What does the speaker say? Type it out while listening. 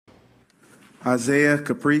Isaiah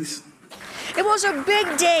Caprice. It was a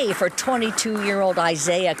big day for 22-year-old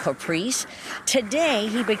Isaiah Caprice. Today,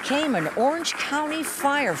 he became an Orange County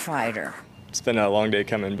firefighter. It's been a long day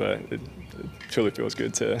coming, but it truly feels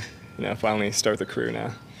good to, finally start the career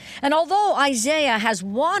now. And although Isaiah has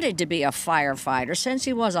wanted to be a firefighter since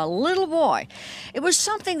he was a little boy, it was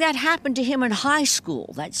something that happened to him in high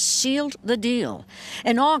school that sealed the deal.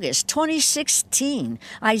 In August 2016,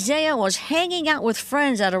 Isaiah was hanging out with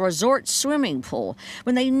friends at a resort swimming pool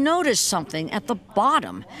when they noticed something at the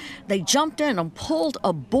bottom. They jumped in and pulled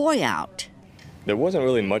a boy out. There wasn't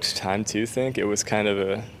really much time to think. It was kind of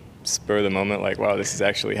a spur of the moment, like, wow, this is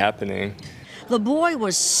actually happening. The boy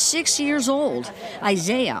was 6 years old.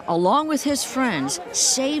 Isaiah, along with his friends,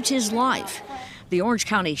 saved his life. The Orange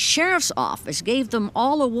County Sheriff's Office gave them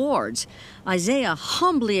all awards. Isaiah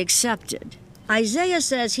humbly accepted. Isaiah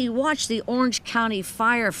says he watched the Orange County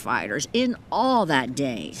firefighters in awe that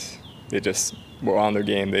day. They just were on their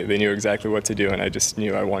game. They knew exactly what to do, and I just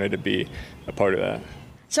knew I wanted to be a part of that.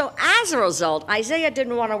 So as a result, Isaiah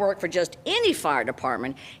didn't want to work for just any fire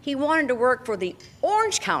department. He wanted to work for the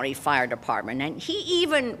Orange County Fire Department, and he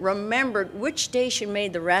even remembered which station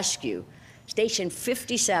made the rescue, Station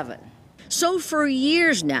 57. So for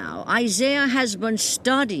years now, Isaiah has been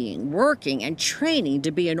studying, working, and training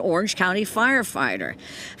to be an Orange County firefighter.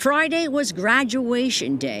 Friday was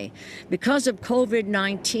graduation day. Because of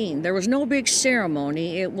COVID-19, there was no big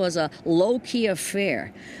ceremony. It was a low-key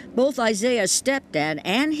affair. Both Isaiah's stepdad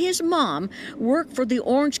and his mom work for the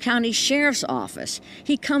Orange County Sheriff's Office.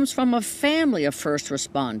 He comes from a family of first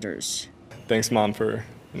responders. Thanks, Mom, for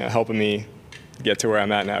helping me get to where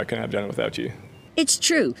I'm at now. I couldn't have done it without you. It's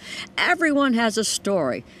true. Everyone has a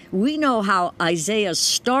story. We know how Isaiah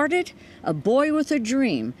started, a boy with a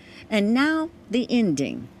dream, and now the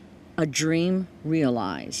ending, a dream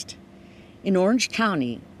realized. In Orange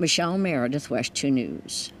County, Michelle Meredith, WESH 2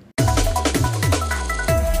 News.